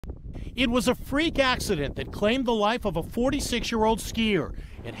It was a freak accident that claimed the life of a 46-year-old skier.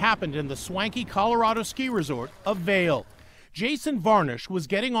 It happened in the swanky Colorado ski resort of Vail. Jason Varnish was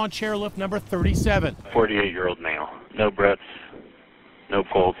getting on chairlift number 37. 48-year-old male. No breaths, no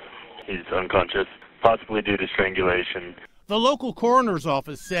pulse. He's unconscious, possibly due to strangulation. The local coroner's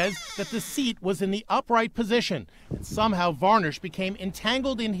office says that the seat was in the upright position, and somehow Varnish became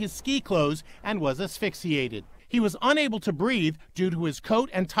entangled in his ski clothes and was asphyxiated. He was unable to breathe due to his coat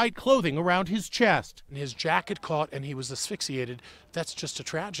and tight clothing around his chest. His jacket caught and he was asphyxiated. That's just a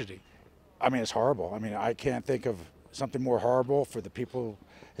tragedy. I mean, it's horrible. I mean, I can't think of something more horrible for the people,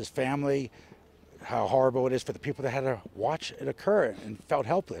 his family, how horrible it is for the people that had to watch it occur and felt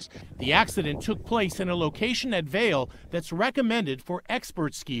helpless. The accident took place in a location at Vail that's recommended for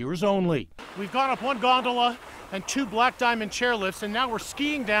expert skiers only. We've gone up one gondola and 2 black diamond chairlifts, and now we're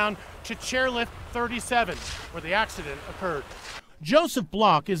skiing down to chairlift 37, where the accident occurred. Joseph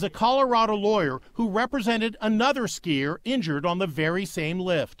Block is a Colorado lawyer who represented another skier injured on the very same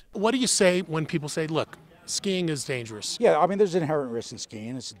lift. What do you say when people say, look, skiing is dangerous? Yeah, I mean, there's inherent risk in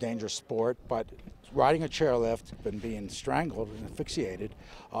skiing. It's a dangerous sport, but riding a chairlift and being strangled and asphyxiated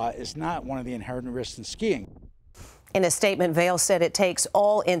is not one of the inherent risks in skiing. In a statement, Vail said it takes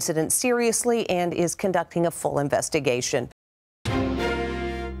all incidents seriously and is conducting a full investigation.